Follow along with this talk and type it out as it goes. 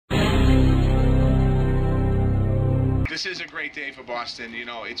This is a great day for Boston. You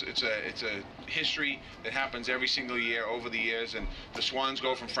know, it's a history that happens every single year over the years, and the Swans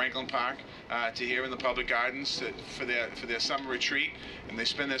go from Franklin Park to here in the public gardens for their summer retreat, and they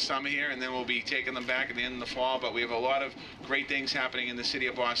spend their summer here, and then we'll be taking them back at the end of the fall. But we have a lot of great things happening in the city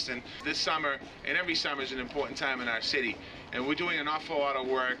of Boston. This summer, and every summer, is an important time in our city, and we're doing an awful lot of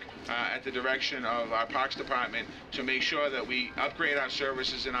work at the direction of our Parks Department to make sure that we upgrade our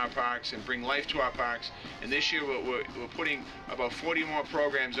services in our parks and bring life to our parks. And this year we're putting about 40 more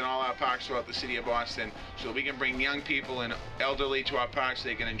programs in all our parks throughout the city of Boston, so we can bring young people and elderly to our parks so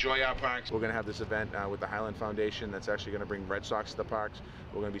they can enjoy our parks. We're going to have this event with the Highland Foundation that's actually going to bring Red Sox to the parks.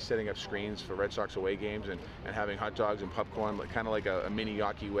 We're going to be setting up screens for Red Sox away games and having hot dogs and popcorn, kind of like a mini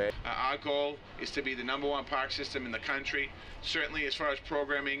Yawkey way. Our goal is to be the #1 park system in the country. Certainly as far as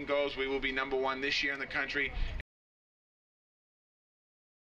programming goes, we will be #1 this year in the country,